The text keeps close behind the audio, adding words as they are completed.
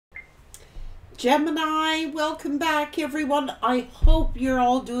Gemini, welcome back everyone. I hope you're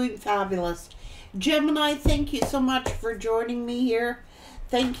all doing fabulous. Gemini, thank you so much for joining me here.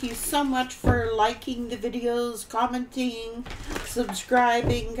 Thank you so much for liking the videos, commenting,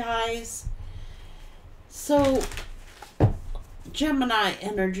 subscribing, guys. So, Gemini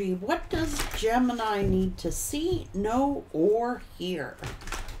energy. What does Gemini need to see, know, or hear?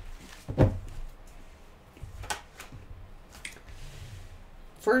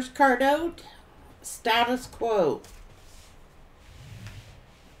 First card out, status quo.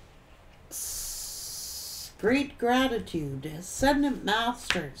 Great gratitude, ascendant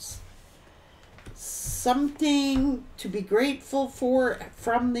masters. Something to be grateful for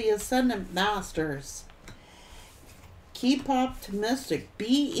from the ascendant masters. Keep optimistic.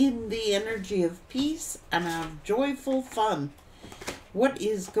 Be in the energy of peace and have joyful fun. What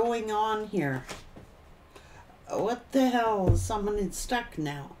is going on here? What the hell? Someone is stuck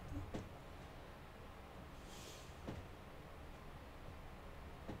now.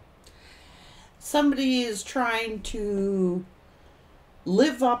 Somebody is trying to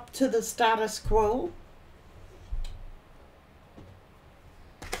live up to the status quo.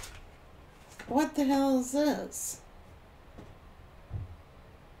 What the hell is this?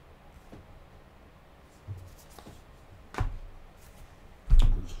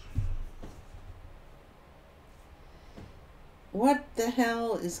 What the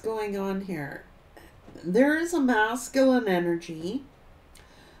hell is going on here? There is a masculine energy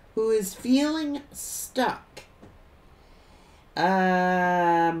who is feeling stuck.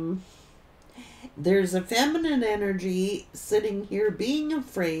 There's a feminine energy sitting here being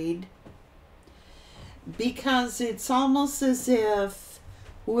afraid, because it's almost as if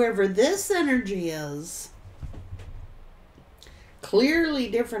whoever this energy is, clearly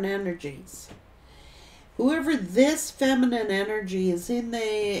different energies. Whoever this feminine energy is in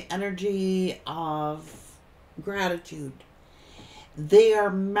the energy of gratitude. They are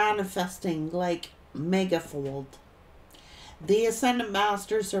manifesting like megafold. The ascendant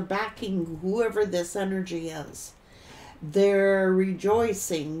masters are backing whoever this energy is. They're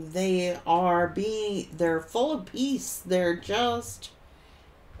rejoicing. They're full of peace. They're just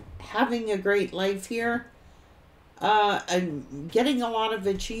having a great life here. And getting a lot of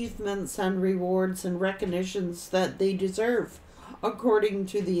achievements and rewards and recognitions that they deserve, according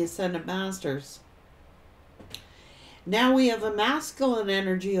to the ascendant masters. Now we have a masculine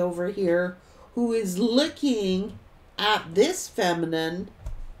energy over here who is looking at this feminine,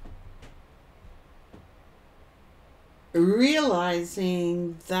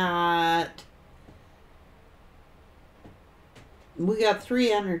 realizing that we got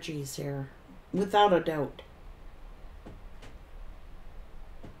three energies here, without a doubt.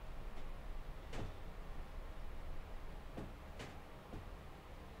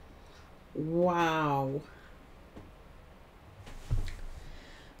 Wow.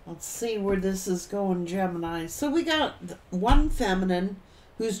 Let's see where this is going, Gemini. So we got one feminine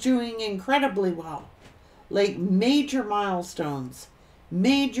who's doing incredibly well. Like major milestones,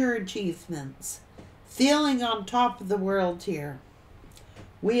 major achievements, feeling on top of the world here.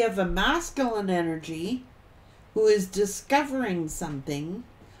 We have a masculine energy who is discovering something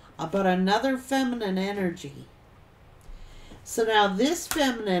about another feminine energy. So now this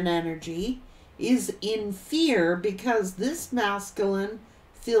feminine energy is in fear because this masculine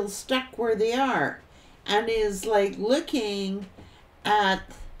feels stuck where they are and is like looking at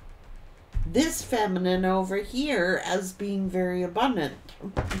this feminine over here as being very abundant.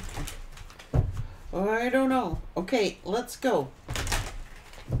 I don't know. Okay, let's go.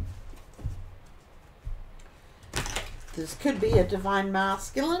 This could be a divine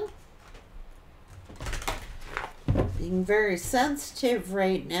masculine. Being very sensitive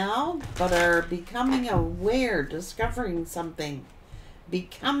right now, but are becoming aware, discovering something.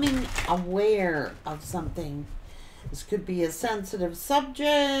 Becoming aware of something. This could be a sensitive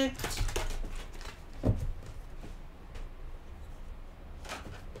subject.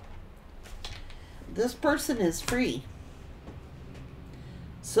 This person is free.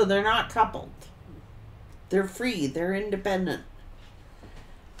 So they're not coupled. They're free. They're independent.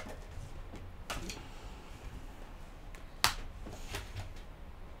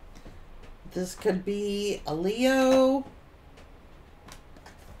 This could be a Leo.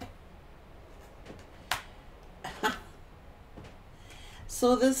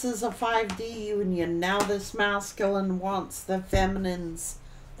 So this is a 5D union. Now this masculine wants the feminine's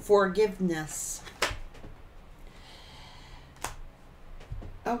forgiveness.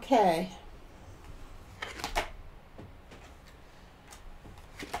 Okay.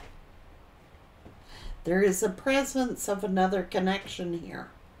 There is a presence of another connection here.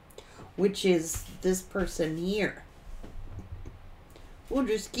 which is this person here. We'll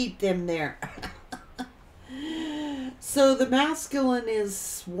just keep them there. So the masculine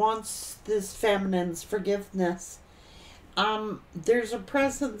wants this feminine's forgiveness. There's a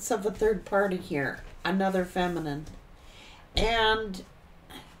presence of a third party here, another feminine. And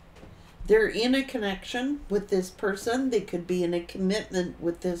they're in a connection with this person. They could be in a commitment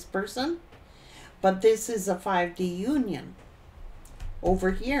with this person. But this is a 5D union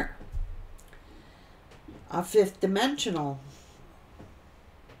over here. A fifth dimensional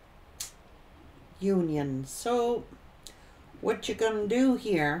union. So what you gonna do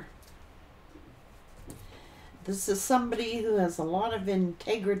here? This is somebody who has a lot of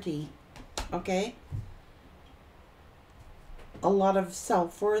integrity, okay? A lot of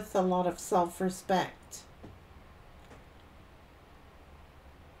self-worth, a lot of self-respect.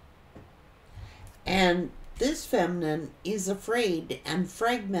 And this feminine is afraid and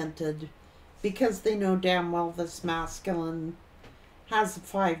fragmented because they know damn well this masculine has a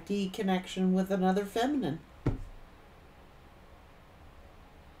 5D connection with another feminine.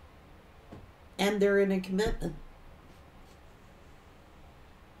 And they're in a commitment.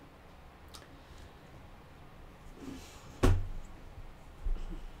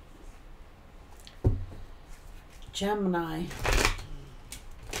 Gemini.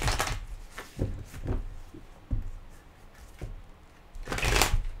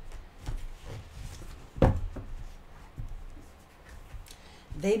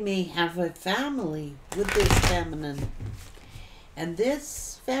 They may have a family with this feminine. And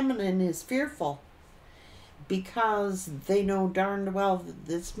this feminine is fearful because they know darn well that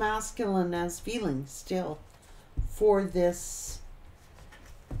this masculine has feelings still for this,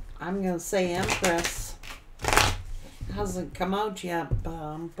 I'm going to say Empress. It hasn't come out yet, but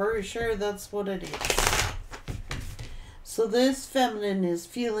I'm pretty sure that's what it is. So this feminine is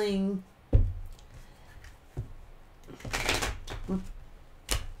feeling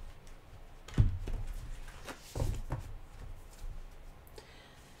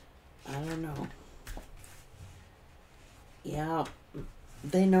I don't know. Yeah,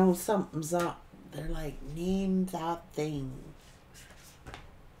 they know something's up. They're like, name that thing.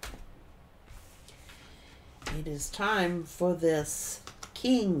 It is time for this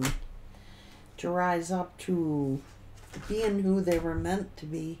king to rise up to being who they were meant to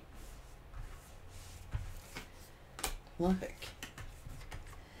be. Look.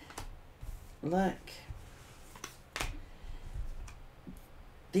 Look.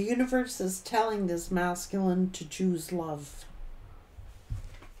 The universe is telling this masculine to choose love.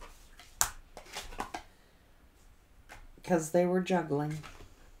 Because they were juggling.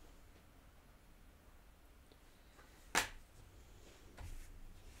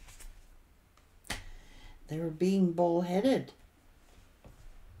 They were being bullheaded.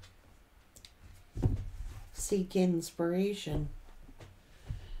 Seek inspiration.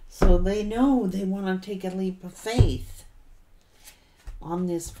 So they know they want to take a leap of faith on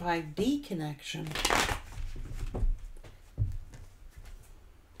this 5D connection.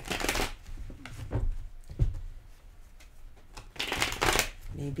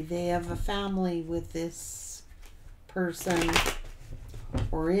 Maybe they have a family with this person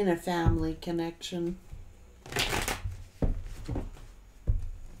or in a family connection.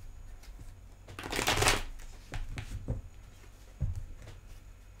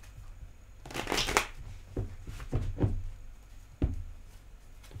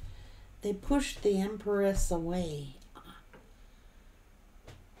 They pushed the Empress away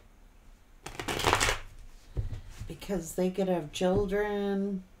because they could have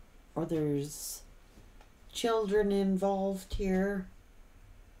children, or there's children involved here.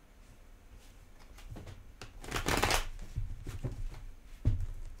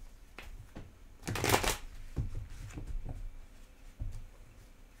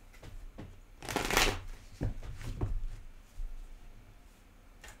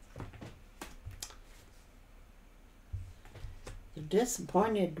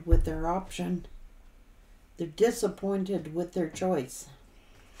 Disappointed with their option. They're disappointed with their choice.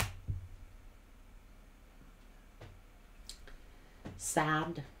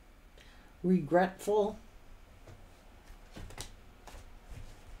 Sad. Regretful.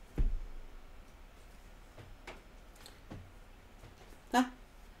 Huh.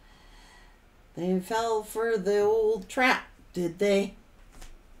 They fell for the old trap, did they?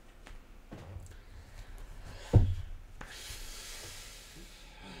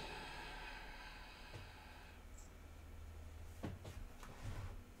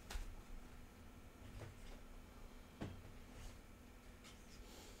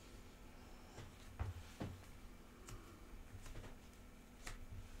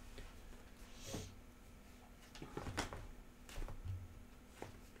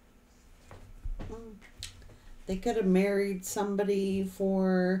 They could have married somebody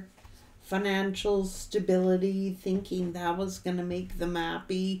for financial stability, thinking that was going to make them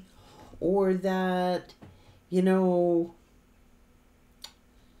happy, or that, you know,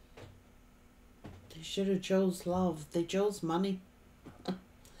 they should have chose love. They chose money.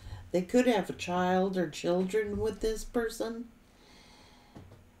 They could have a child or children with this person,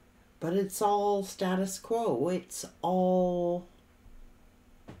 but it's all status quo. It's all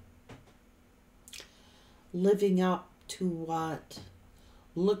living up to what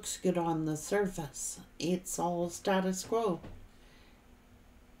looks good on the surface. It's all status quo.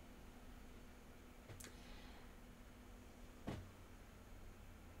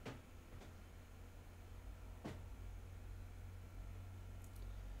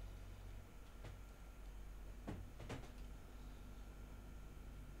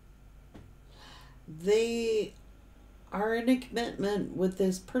 They are in a commitment with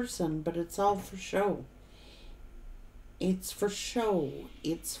this person, but it's all for show. It's for show.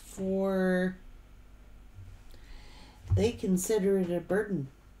 It's for... They consider it a burden.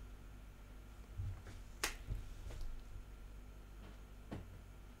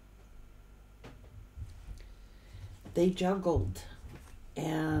 They juggled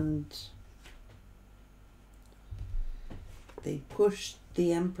and they pushed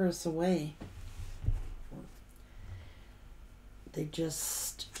the Empress away. They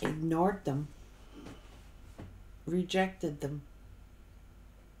just ignored them, rejected them.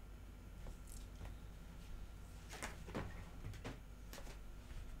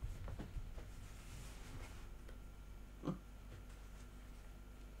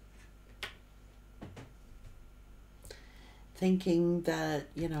 Thinking that,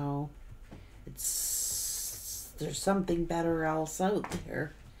 you know, there's something better else out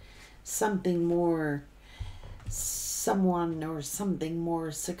there. Something more, someone or something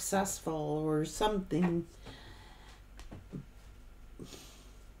more successful or something.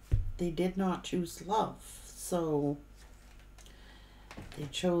 They did not choose love, so they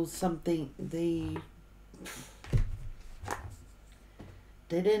chose something. They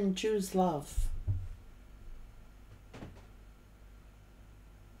didn't choose love.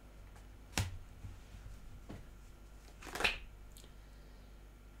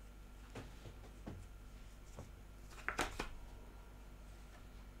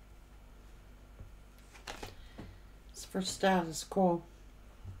 For status quo.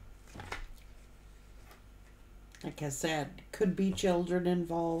 Like I said, could be children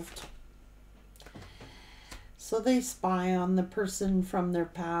involved. So they spy on the person from their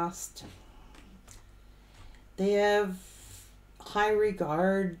past. They have high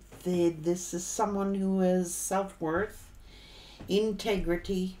regard. This is someone who has self-worth,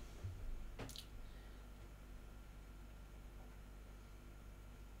 integrity.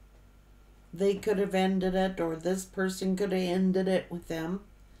 They could have ended it, or this person could have ended it with them,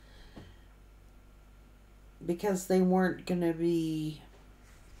 because they weren't going to be,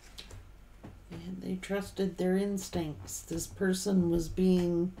 they trusted their instincts. This person was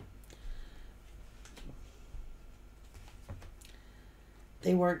being,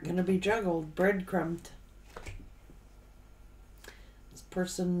 they weren't going to be juggled, breadcrumbed. This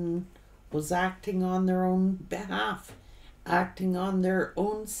person was acting on their own behalf, acting on their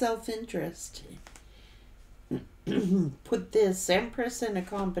own self-interest. Put this Empress in a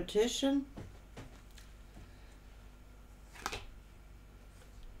competition.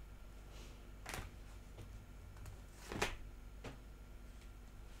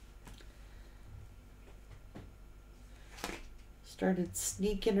 Started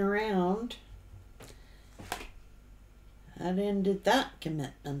sneaking around. That ended that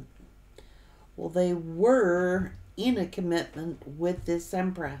commitment. Well, they were in a commitment with this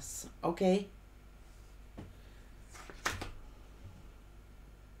Empress, okay?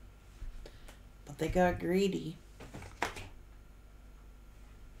 But they got greedy.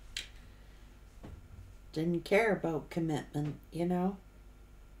 Didn't care about commitment, you know?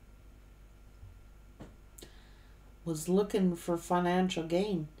 Was looking for financial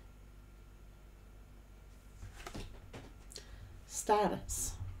gain.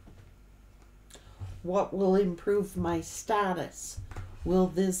 Status. What will improve my status? Will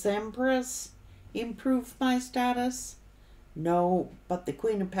this Empress improve my status? No, but the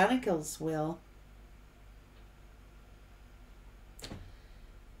Queen of Pentacles will.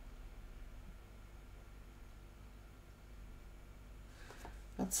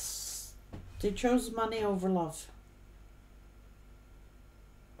 They chose money over love.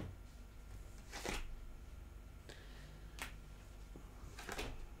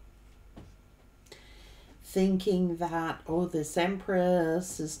 Thinking that, oh, this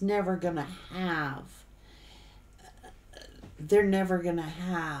Empress is never going to have they're never going to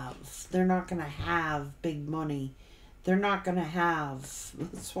have. They're not going to have big money. They're not going to have.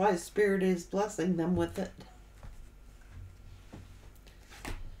 That's why Spirit is blessing them with it.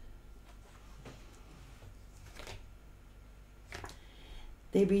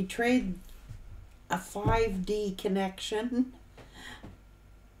 They betrayed a 5D connection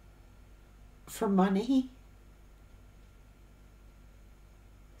for money,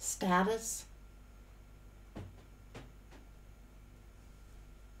 status.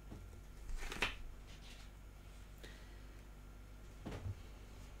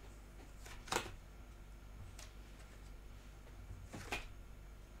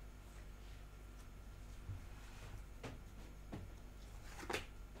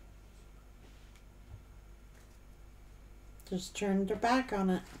 Just turned their back on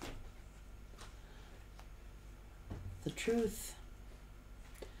it. The truth.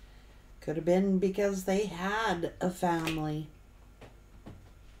 Could have been because they had a family.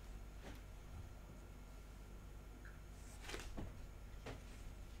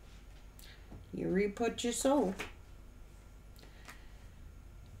 You reap what you sow.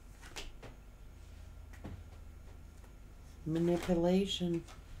 Manipulation.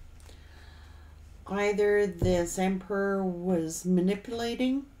 Either this emperor was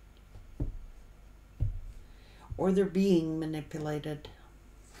manipulating or they're being manipulated.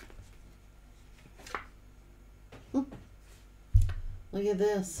 Look at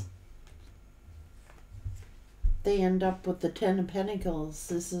this. They end up with the 10 of Pentacles.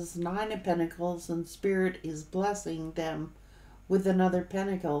 This is 9 of Pentacles, and Spirit is blessing them with another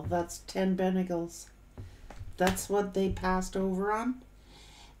Pentacle. That's 10 Pentacles. That's what they passed over on.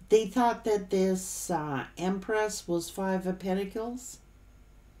 They thought that this Empress was 5 of Pentacles.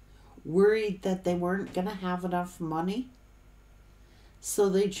 Worried that they weren't going to have enough money. So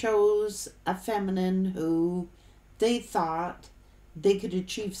they chose a feminine who they thought they could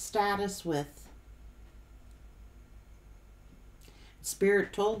achieve status with.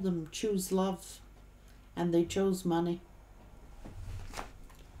 Spirit told them, choose love. And they chose money.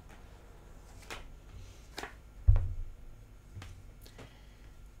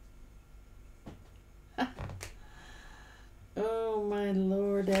 Oh, my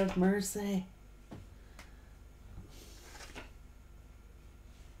Lord, have mercy.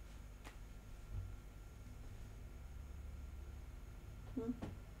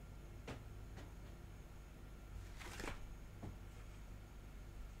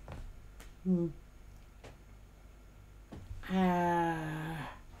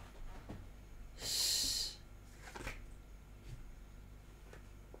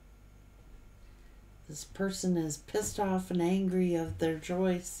 This person is pissed off and angry of their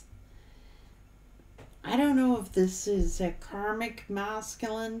choice. I don't know if this is a karmic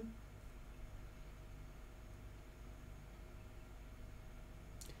masculine.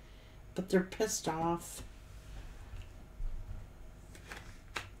 But they're pissed off.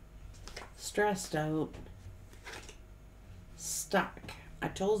 Stressed out. Stuck. I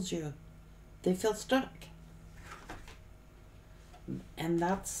told you. They feel stuck. And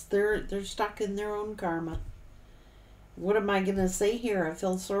that's they're stuck in their own karma. What am I gonna say here? I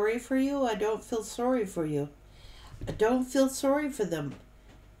feel sorry for you? I don't feel sorry for you. I don't feel sorry for them.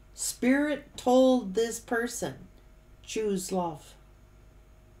 Spirit told this person, choose love.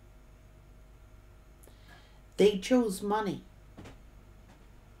 They chose money.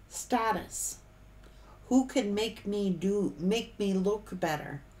 Status. Who can make me look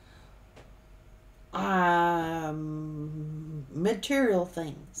better? Material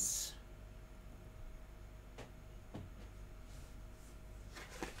things.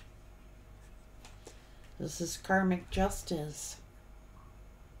 This is karmic justice.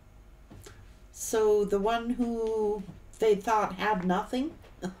 So the one who they thought had nothing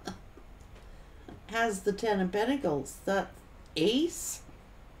has the 10 of Pentacles. That ace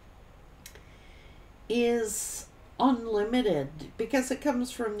is unlimited because it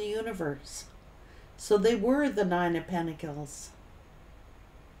comes from the universe. So they were the 9 of Pentacles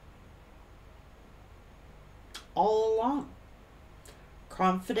all along.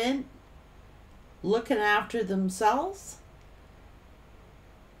 Confident, looking after themselves.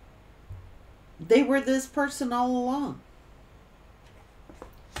 They were this person all along.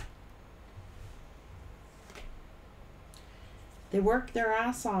 They worked their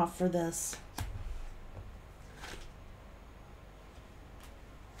ass off for this.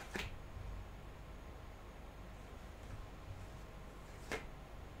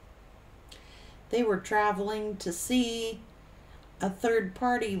 They were traveling to see a third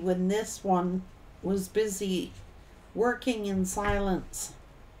party when this one was busy working in silence.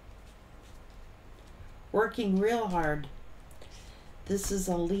 Working real hard. This is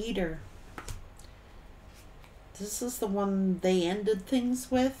a leader. This is the one they ended things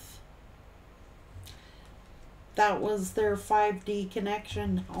with. That was their 5D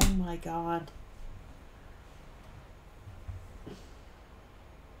connection. Oh my God.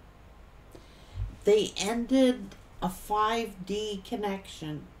 They ended a 5D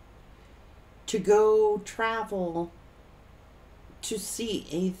connection to go travel to see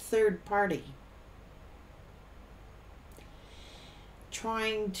a third party.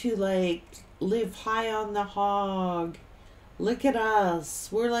 Trying to like live high on the hog. Look at us.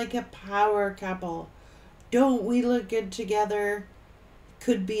 We're like a power couple. Don't we look good together?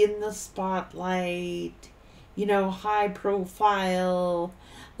 Could be in the spotlight. You know, high profile.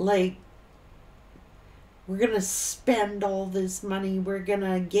 Like, we're going to spend all this money. We're going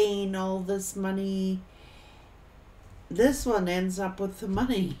to gain all this money. This one ends up with the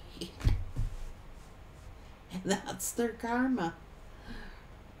money. And that's their karma.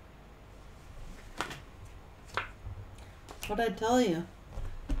 What'd I tell you?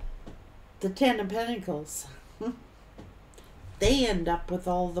 The 10 of Pentacles. They end up with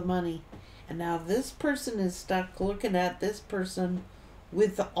all the money. And now this person is stuck looking at this person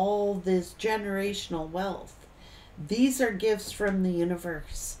with all this generational wealth. These are gifts from the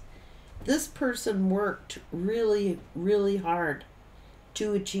universe. This person worked really, really hard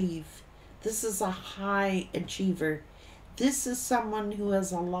to achieve. This is a high achiever. This is someone who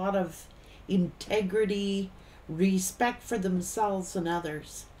has a lot of integrity, respect for themselves and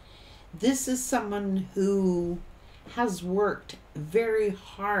others. This is someone who has worked very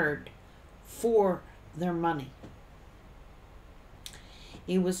hard for their money.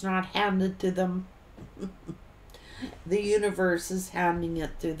 It was not handed to them. The universe is handing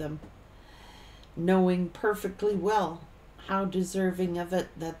it to them, knowing perfectly well how deserving of it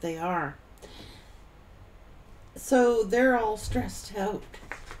that they are. So they're all stressed out.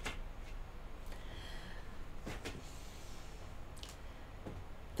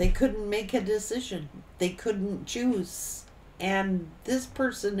 They couldn't make a decision. They couldn't choose. And this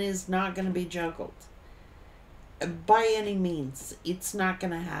person is not going to be juggled. By any means. It's not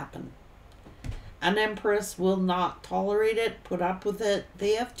going to happen. An Empress will not tolerate it, put up with it.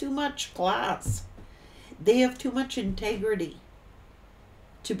 They have too much class. They have too much integrity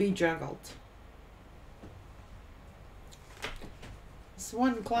to be juggled. It's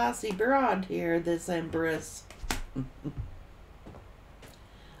one classy broad here, this Empress.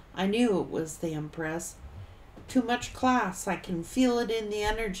 I knew it was the Empress. Too much class. I can feel it in the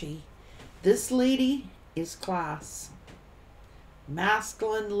energy. This lady is class.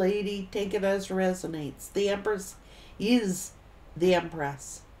 Masculine lady, take it as resonates. The Empress is the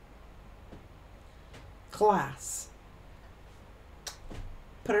Empress. Class.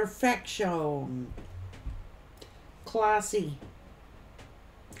 Perfection. Classy.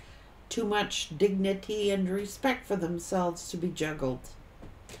 Too much dignity and respect for themselves to be juggled.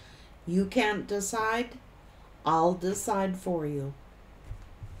 You can't decide, I'll decide for you.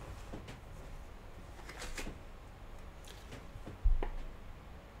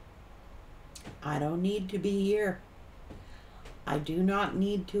 I don't need to be here. I do not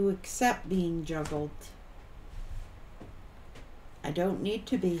need to accept being juggled. I don't need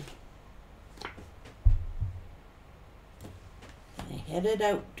to be. I headed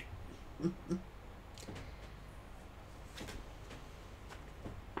out.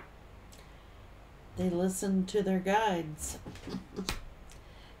 They listen to their guides.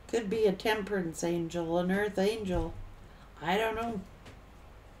 Could be a temperance angel, an earth angel. I don't know.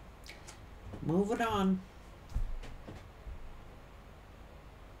 Moving on.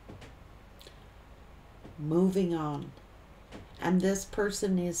 Moving on. And this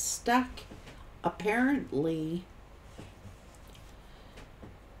person is stuck, apparently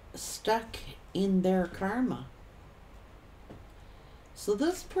stuck in their karma. So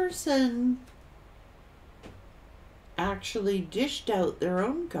this person actually dished out their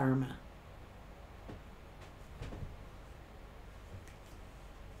own karma.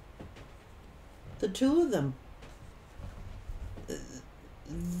 The two of them.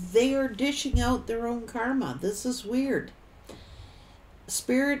 They are dishing out their own karma. This is weird.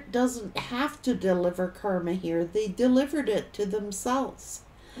 Spirit doesn't have to deliver karma here. They delivered it to themselves.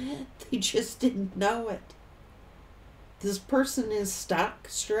 They just didn't know it. This person is stuck,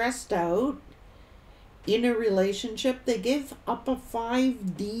 stressed out, in a relationship. They gave up a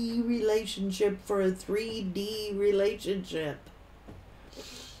 5D relationship for a 3D relationship.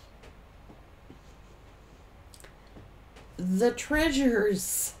 The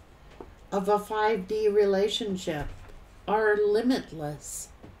treasures of a 5D relationship are limitless.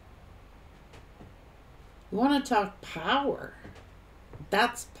 You want to talk power?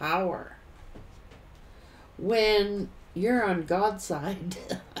 That's power. When you're on God's side,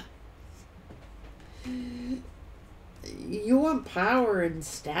 you want power and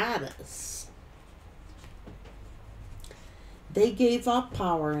status. They gave up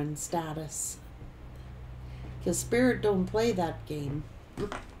power and status. Because Spirit don't play that game.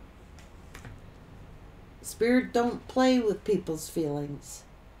 Spirit don't play with people's feelings.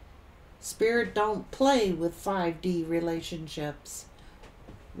 Spirit don't play with 5D relationships.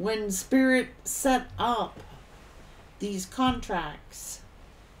 When Spirit set up these contracts,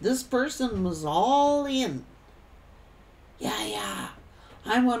 this person was all in. Yeah.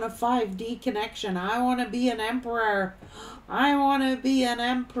 I want a 5D connection. I want to be an emperor. I want to be an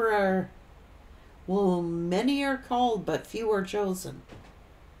emperor. Well, many are called, but few are chosen.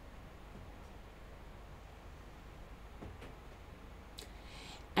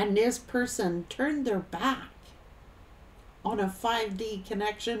 And this person turned their back on a 5D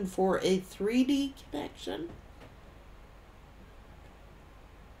connection for a 3D connection.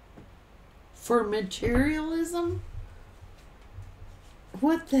 For materialism?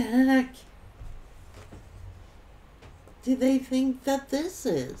 What the heck do they think that this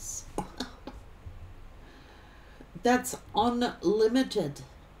is? That's unlimited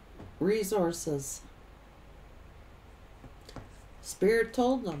resources. Spirit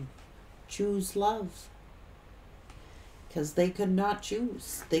told them, choose love. Because they could not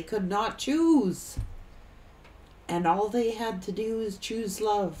choose. They could not choose. And all they had to do is choose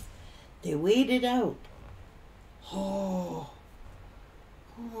love. They waited out. Oh,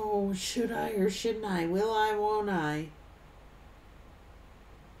 should I or shouldn't I? Will I, won't I?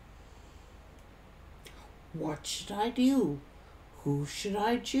 What should I do? Who should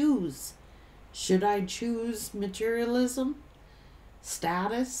I choose? Should I choose materialism?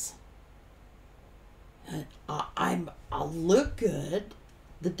 Status? I'll look good.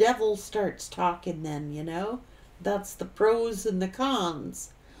 The devil starts talking then, you know. That's the pros and the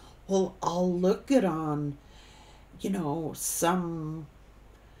cons. Well, I'll look good on, you know, somebody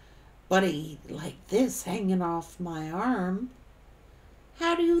like this hanging off my arm.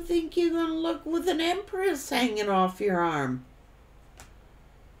 How do you think you're going to look with an Empress hanging off your arm?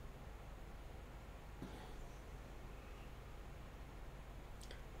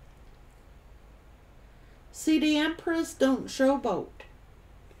 See, the Empress don't showboat.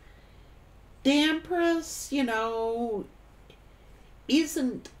 The Empress, you know,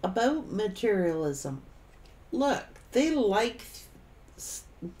 isn't about materialism. Look, they like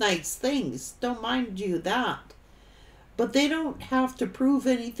nice things. Don't mind you that. But they don't have to prove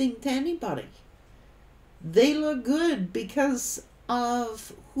anything to anybody. They look good because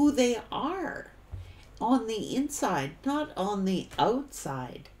of who they are on the inside, not on the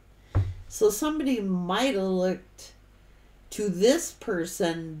outside. So somebody might have looked to this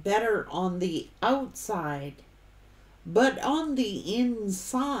person better on the outside, but on the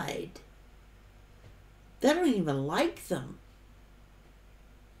inside, they don't even like them.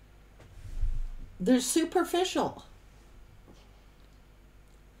 They're superficial.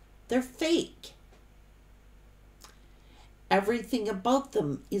 They're fake. Everything about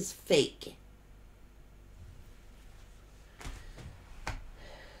them is fake.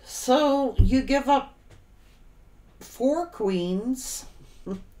 So you give up 4 queens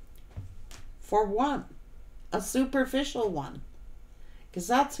for one, a superficial one, because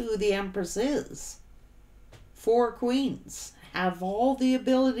that's who the Empress is. 4 queens have all the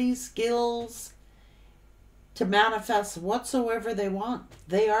abilities, skills to manifest whatsoever they want.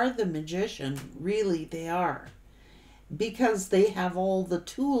 They are the magician, really they are, because they have all the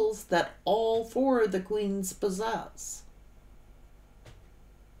tools that all 4 of the queens possess.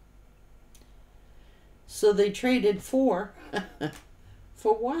 So they traded 4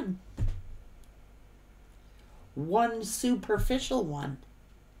 for one. One superficial one.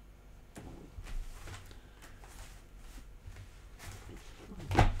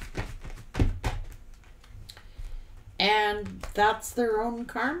 And that's their own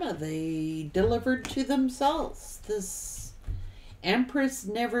karma they delivered to themselves. This Empress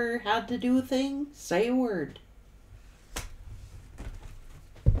never had to do a thing, say a word.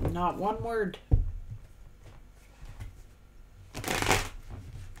 Not one word.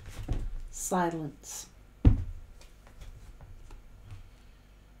 Silence.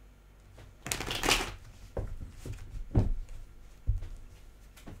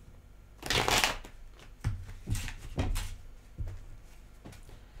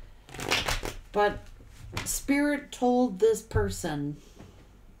 But Spirit told this person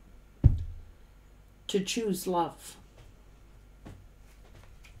to choose love.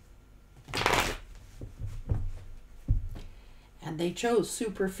 And they chose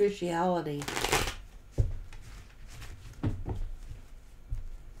superficiality.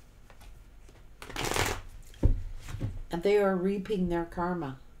 And they are reaping their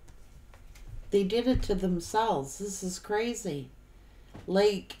karma. They did it to themselves. This is crazy.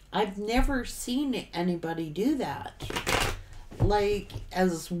 Like, I've never seen anybody do that. Like,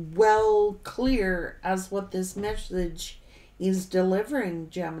 as well clear as what this message is delivering,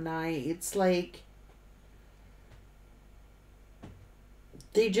 Gemini. It's like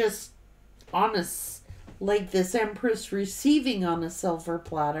they just, honest, like this Empress receiving on a silver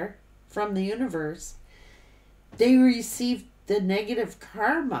platter from the universe. They received the negative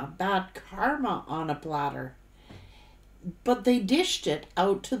karma, bad karma on a platter. But they dished it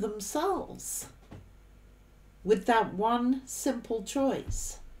out to themselves with that one simple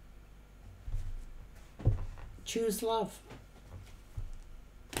choice. Choose love.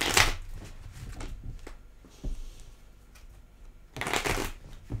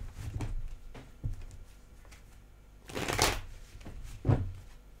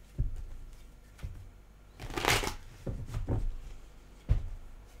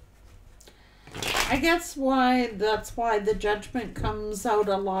 I guess that's why the judgment comes out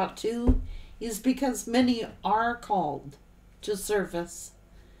a lot too, is because many are called to service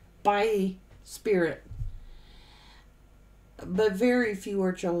by spirit, but very few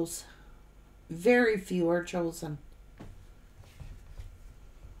are chosen. Very few are chosen.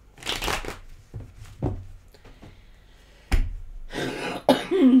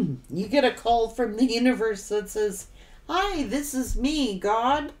 You get a call from the universe that says, "Hi, this is me,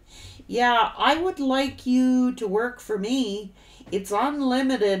 God. Yeah, I would like you to work for me. It's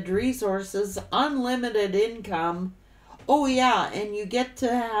unlimited resources, unlimited income. Oh yeah, and you get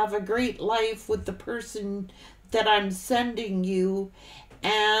to have a great life with the person that I'm sending you.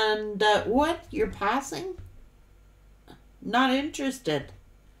 And what? You're passing? Not interested.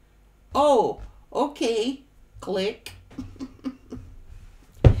 Oh, okay. Click."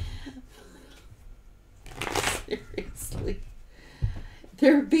 Seriously.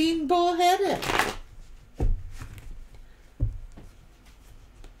 They're being bullheaded.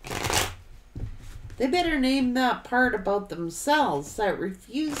 They better name that part about themselves that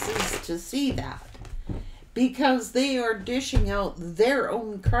refuses to see that, because they are dishing out their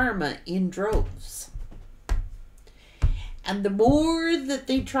own karma in droves. And the more that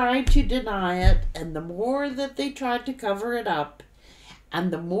they try to deny it, and the more that they try to cover it up,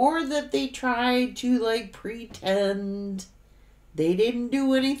 and the more that they try to like pretend they didn't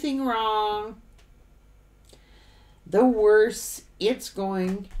do anything wrong, the worse it's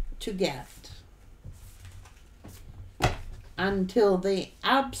going to get. Until they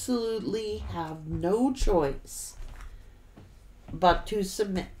absolutely have no choice but to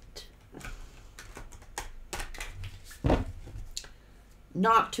submit.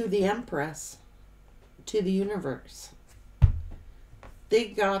 Not to the Empress, to the universe. They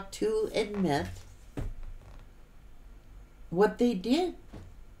got to admit what they did.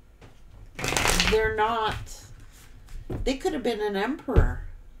 They're not, they could have been an emperor.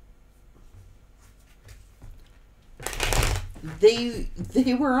 They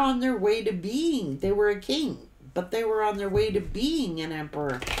were on their way to being, they were a king, but they were on their way to being an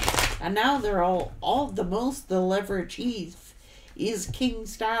emperor. And now they're all the most they'll ever achieve is king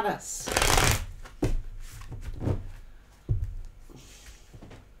status.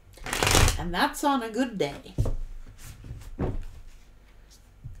 And that's on a good day.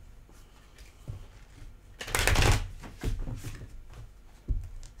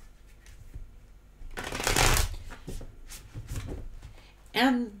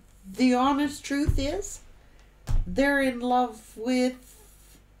 And the honest truth is, they're in love with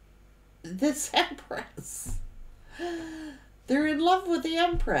this Empress. They're in love with the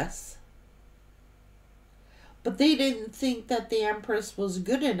Empress. But they didn't think that the Empress was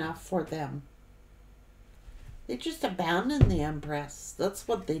good enough for them. They just abandoned the Empress. That's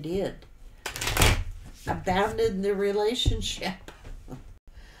what they did. Abandoned the relationship.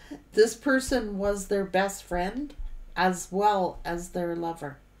 This person was their best friend as well as their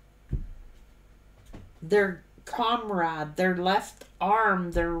lover. Their comrade, their left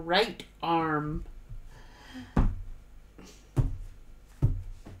arm, their right arm.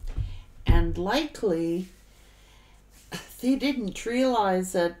 And likely, they didn't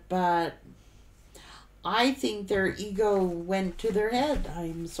realize it, but I think their ego went to their head.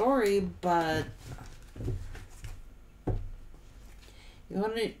 I'm sorry, but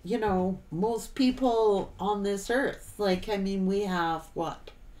you know, most people on this earth, like, I mean, we have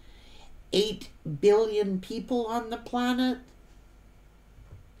what, 8 billion people on the planet?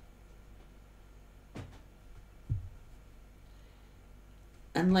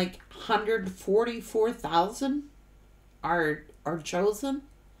 and like 144,000 are chosen,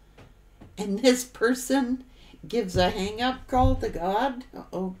 and this person gives a hang-up call to God.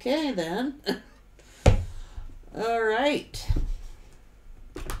 Okay, then. All right.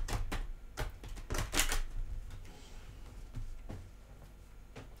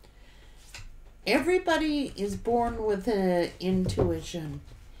 Everybody is born with an intuition.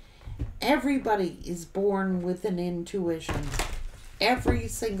 Everybody is born with an intuition. Every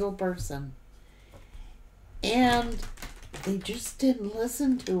single person. And they just didn't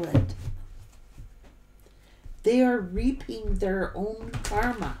listen to it. They are reaping their own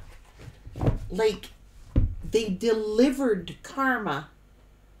karma. Like, they delivered karma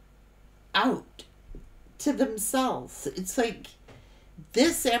out to themselves. It's like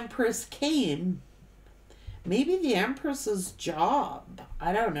this Empress came. Maybe the Empress's job,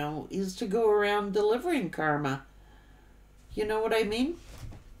 I don't know, is to go around delivering karma. You know what I mean?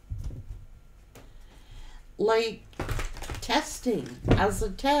 Like testing as a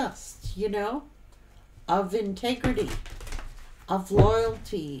test, you know, of integrity, of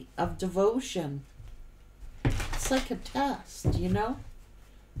loyalty, of devotion. It's like a test, you know?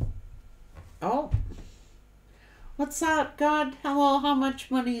 Oh, what's that, God? How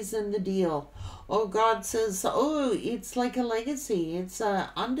much money is in the deal? Oh, God says, oh, it's like a legacy. It's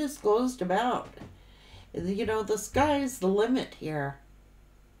a undisclosed amount. You know, the sky's the limit here.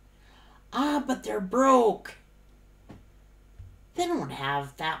 Ah, but they're broke. They don't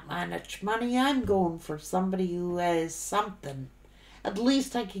have that much money. I'm going for somebody who has something. At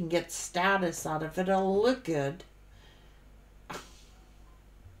least I can get status out of it. It'll look good.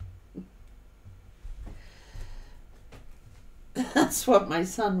 That's what my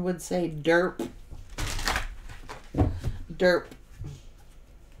son would say, derp. Derp.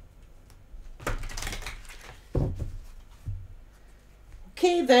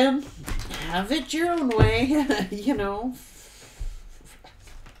 Okay then, have it your own way, you know.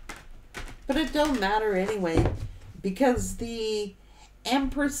 But it don't matter anyway, because the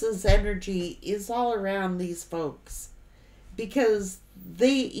Empress's energy is all around these folks. Because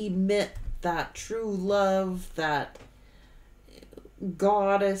they emit that true love, that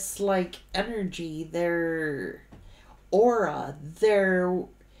goddess-like energy, their aura, their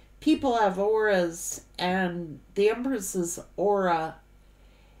people have auras, and the Empress's aura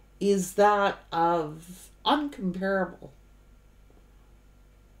is that of uncomparable.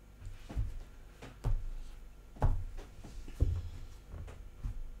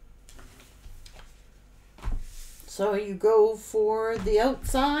 So you go for the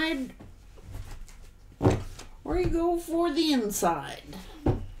outside, or you go for the inside.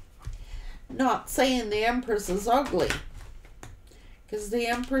 Not saying the Empress is ugly, because the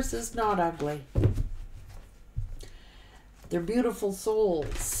Empress is not ugly. They're beautiful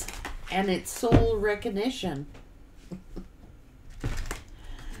souls, and it's soul recognition.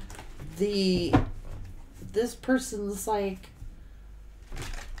 This person's like,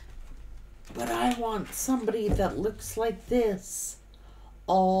 but I want somebody that looks like this.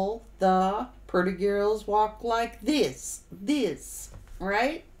 All the pretty girls walk like this,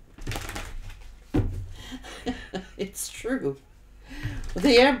 right? It's true.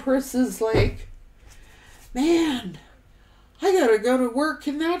 The Empress is like, man, I gotta go to work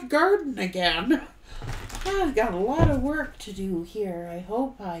in that garden again. I've got a lot of work to do here. I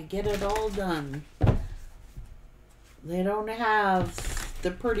hope I get it all done. They don't have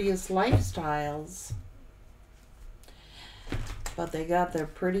the prettiest lifestyles, but they got their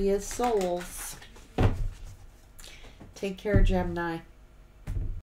prettiest souls. Take care, Gemini.